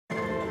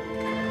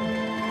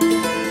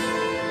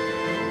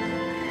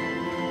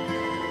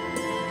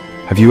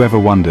Have you ever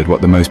wondered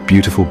what the most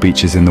beautiful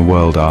beaches in the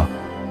world are?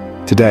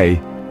 Today,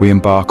 we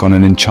embark on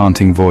an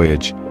enchanting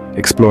voyage,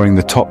 exploring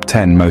the top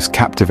 10 most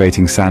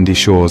captivating sandy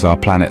shores our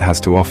planet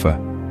has to offer.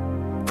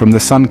 From the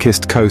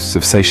sun-kissed coasts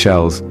of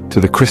Seychelles to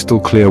the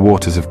crystal-clear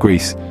waters of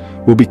Greece,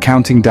 we'll be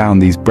counting down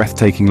these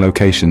breathtaking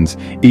locations,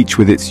 each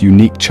with its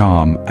unique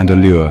charm and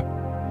allure.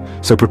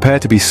 So prepare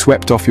to be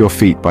swept off your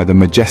feet by the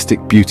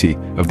majestic beauty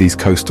of these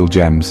coastal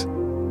gems.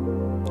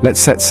 Let's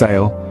set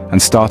sail and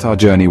start our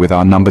journey with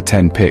our number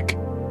 10 pick.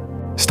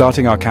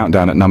 Starting our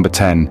countdown at number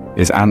 10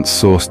 is Ants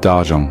Source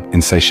d'Argent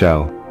in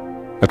Seychelles,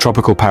 a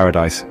tropical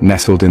paradise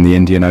nestled in the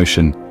Indian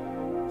Ocean.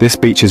 This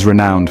beach is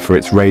renowned for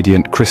its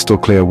radiant,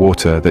 crystal-clear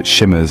water that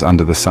shimmers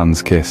under the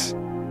sun's kiss.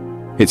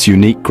 Its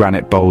unique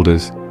granite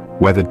boulders,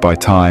 weathered by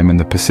time and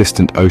the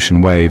persistent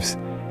ocean waves,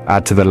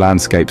 add to the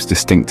landscape's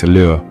distinct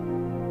allure.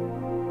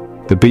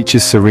 The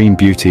beach's serene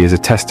beauty is a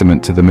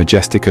testament to the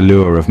majestic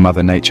allure of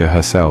Mother Nature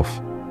herself.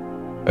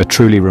 A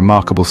truly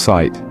remarkable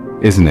sight,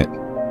 isn't it?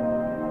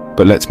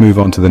 But let's move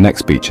on to the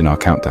next beach in our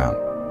countdown.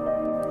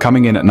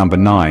 Coming in at number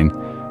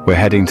 9, we're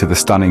heading to the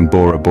stunning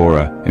Bora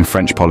Bora in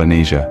French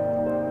Polynesia.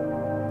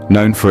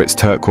 Known for its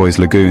turquoise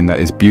lagoon that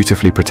is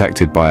beautifully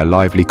protected by a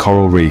lively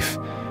coral reef,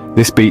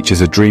 this beach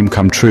is a dream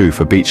come true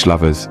for beach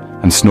lovers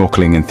and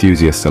snorkeling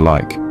enthusiasts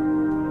alike.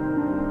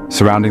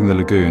 Surrounding the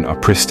lagoon are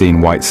pristine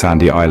white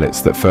sandy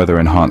islets that further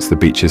enhance the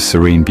beach's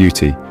serene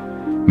beauty,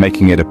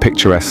 making it a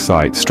picturesque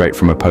sight straight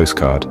from a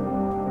postcard.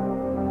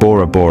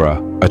 Bora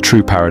Bora, a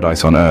true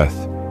paradise on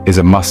Earth, is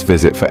a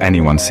must-visit for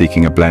anyone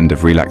seeking a blend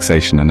of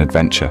relaxation and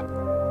adventure.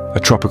 A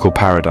tropical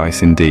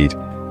paradise indeed.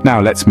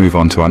 Now let's move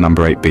on to our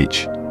number 8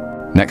 beach.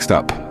 Next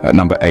up, at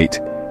number 8,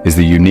 is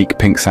the unique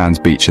Pink Sands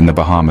beach in the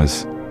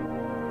Bahamas.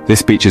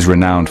 This beach is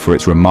renowned for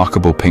its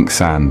remarkable pink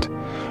sand,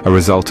 a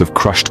result of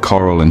crushed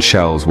coral and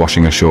shells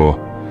washing ashore.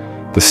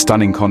 The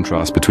stunning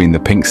contrast between the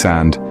pink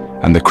sand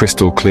and the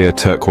crystal-clear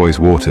turquoise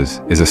waters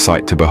is a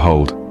sight to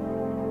behold.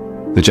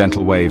 The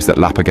gentle waves that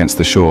lap against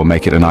the shore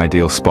make it an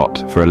ideal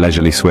spot for a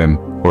leisurely swim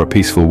or a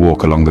peaceful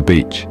walk along the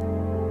beach.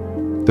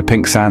 The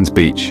Pink Sands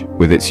beach,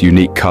 with its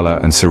unique color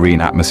and serene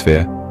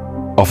atmosphere,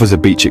 offers a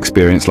beach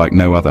experience like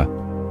no other.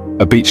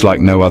 A beach like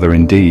no other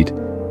indeed.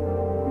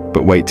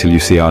 But wait till you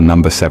see our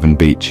number 7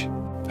 beach.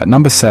 At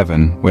number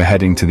 7, we're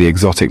heading to the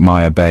exotic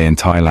Maya Bay in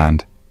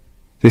Thailand.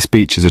 This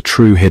beach is a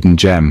true hidden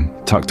gem,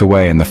 tucked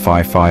away in the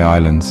Phi Phi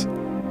Islands.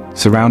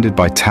 Surrounded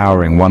by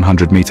towering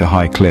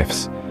 100-meter-high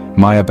cliffs,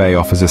 Maya Bay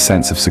offers a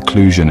sense of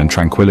seclusion and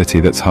tranquility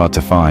that's hard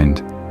to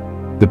find.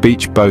 The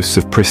beach boasts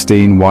of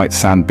pristine white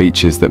sand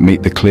beaches that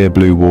meet the clear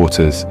blue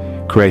waters,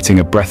 creating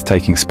a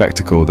breathtaking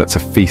spectacle that's a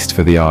feast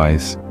for the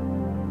eyes.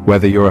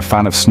 Whether you're a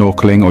fan of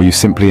snorkeling or you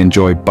simply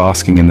enjoy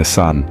basking in the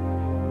sun,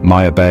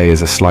 Maya Bay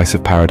is a slice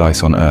of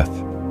paradise on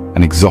Earth,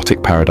 an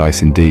exotic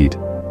paradise indeed.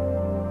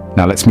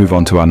 Now let's move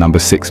on to our number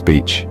 6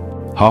 beach.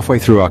 Halfway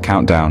through our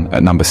countdown,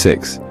 at number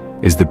 6,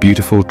 is the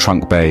beautiful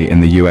Trunk Bay in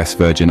the US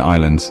Virgin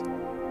Islands.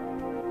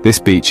 This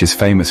beach is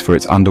famous for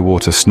its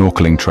underwater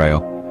snorkeling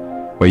trail,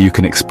 where you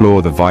can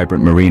explore the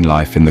vibrant marine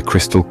life in the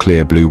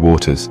crystal-clear blue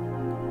waters.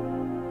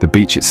 The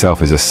beach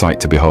itself is a sight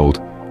to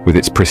behold, with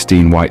its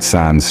pristine white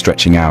sands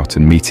stretching out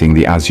and meeting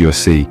the azure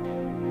sea,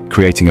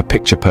 creating a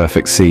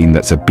picture-perfect scene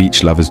that's a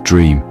beach lover's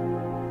dream.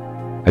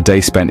 A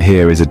day spent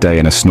here is a day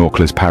in a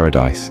snorkeler's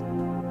paradise.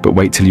 But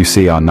wait till you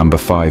see our number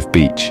 5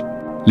 beach.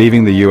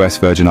 Leaving the US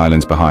Virgin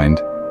Islands behind,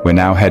 we're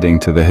now heading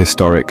to the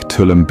historic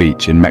Tulum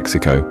Beach in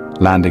Mexico,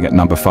 landing at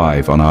number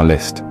 5 on our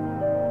list.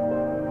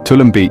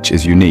 Tulum Beach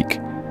is unique,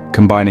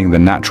 combining the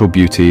natural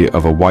beauty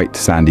of a white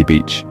sandy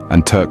beach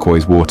and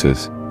turquoise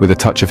waters with a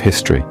touch of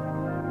history.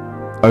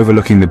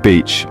 Overlooking the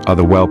beach are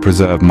the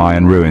well-preserved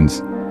Mayan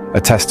ruins,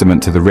 a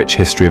testament to the rich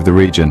history of the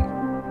region.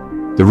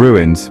 The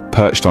ruins,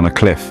 perched on a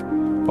cliff,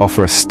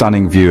 offer a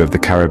stunning view of the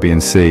Caribbean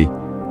Sea,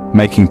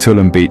 making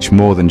Tulum Beach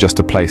more than just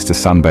a place to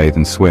sunbathe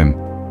and swim.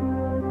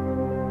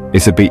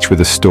 It's a beach with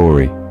a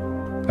story,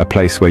 a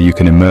place where you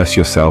can immerse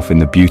yourself in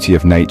the beauty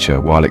of nature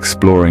while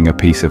exploring a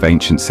piece of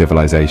ancient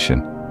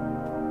civilization.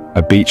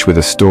 A beach with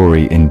a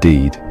story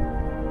indeed.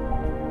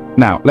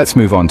 Now, let's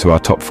move on to our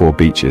top 4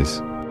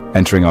 beaches.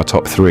 Entering our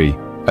top 3,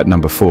 at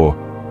number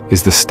 4,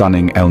 is the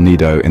stunning El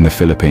Nido in the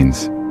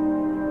Philippines.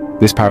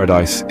 This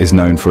paradise is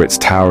known for its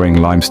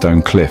towering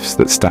limestone cliffs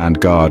that stand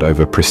guard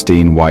over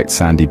pristine white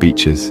sandy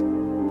beaches.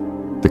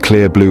 The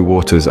clear blue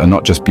waters are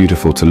not just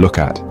beautiful to look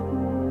at,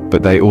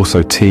 but they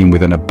also teem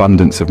with an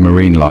abundance of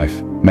marine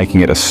life,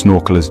 making it a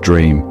snorkeler's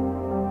dream.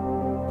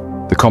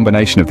 The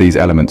combination of these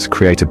elements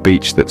create a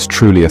beach that's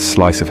truly a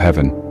slice of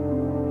heaven.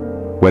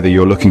 Whether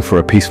you're looking for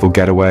a peaceful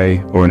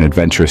getaway or an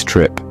adventurous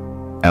trip,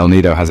 El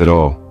Nido has it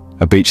all,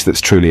 a beach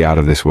that's truly out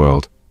of this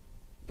world.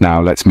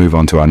 Now let's move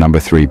on to our number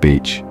 3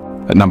 beach.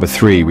 At number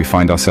 3, we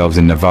find ourselves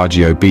in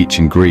Navajo Beach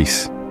in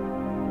Greece.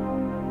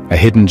 A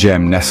hidden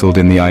gem nestled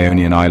in the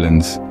Ionian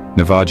Islands,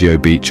 Navajo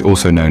Beach,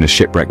 also known as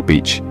Shipwreck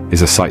Beach,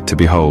 is a sight to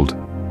behold.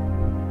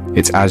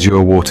 Its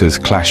azure waters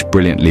clash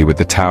brilliantly with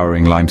the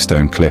towering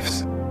limestone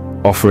cliffs,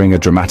 offering a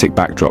dramatic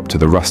backdrop to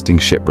the rusting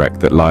shipwreck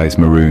that lies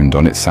marooned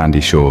on its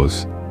sandy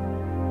shores.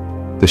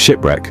 The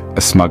Shipwreck,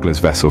 a smuggler's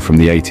vessel from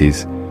the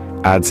 80s,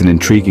 adds an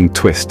intriguing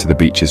twist to the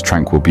beach's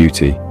tranquil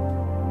beauty.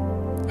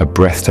 A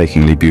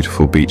breathtakingly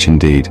beautiful beach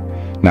indeed.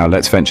 Now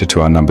let's venture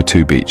to our number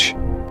 2 beach.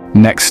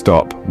 Next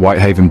stop,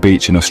 Whitehaven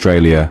Beach in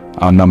Australia,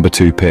 our number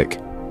 2 pick.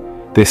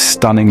 This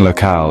stunning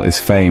locale is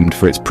famed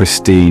for its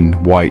pristine,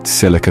 white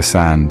silica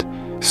sand,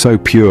 so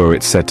pure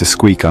it's said to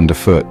squeak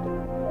underfoot.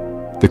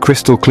 The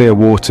crystal clear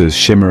waters,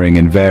 shimmering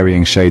in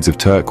varying shades of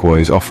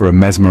turquoise, offer a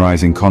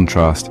mesmerizing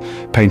contrast,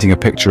 painting a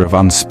picture of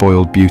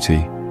unspoiled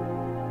beauty.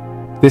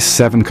 This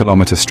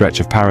 7-kilometer stretch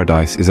of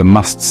paradise is a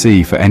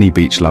must-see for any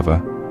beach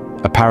lover.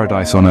 A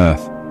paradise on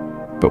earth.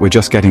 But we're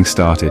just getting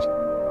started.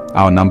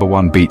 Our number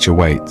 1 beach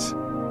awaits.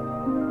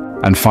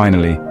 And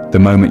finally, the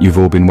moment you've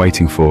all been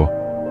waiting for.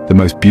 The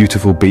most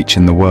beautiful beach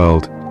in the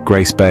world,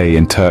 Grace Bay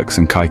in Turks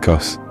and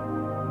Caicos.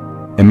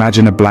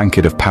 Imagine a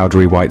blanket of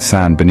powdery white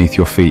sand beneath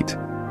your feet,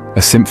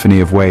 a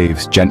symphony of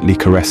waves gently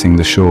caressing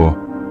the shore.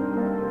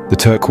 The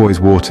turquoise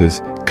waters,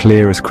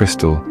 clear as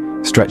crystal,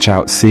 stretch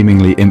out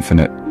seemingly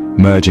infinite,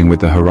 merging with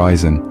the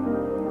horizon.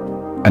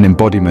 An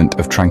embodiment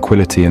of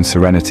tranquility and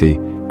serenity,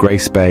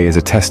 Grace Bay is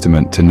a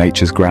testament to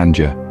nature's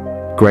grandeur.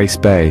 Grace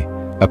Bay,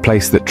 a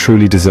place that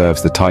truly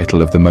deserves the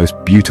title of the most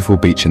beautiful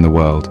beach in the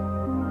world.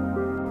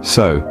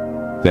 So,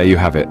 there you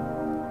have it,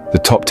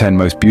 the top 10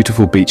 most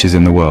beautiful beaches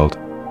in the world.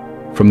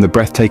 From the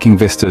breathtaking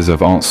vistas of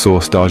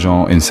Source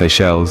d'Argent in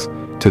Seychelles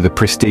to the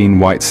pristine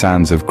white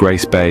sands of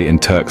Grace Bay in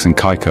Turks and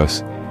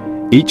Caicos,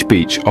 each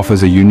beach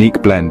offers a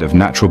unique blend of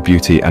natural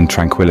beauty and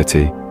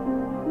tranquility.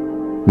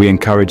 We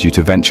encourage you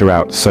to venture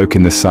out, soak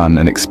in the sun,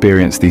 and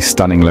experience these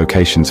stunning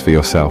locations for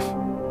yourself.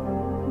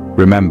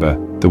 Remember,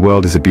 the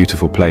world is a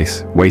beautiful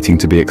place, waiting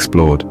to be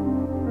explored.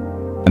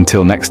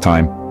 Until next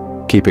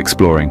time, keep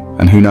exploring,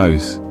 and who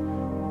knows,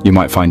 you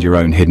might find your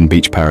own hidden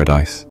beach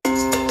paradise.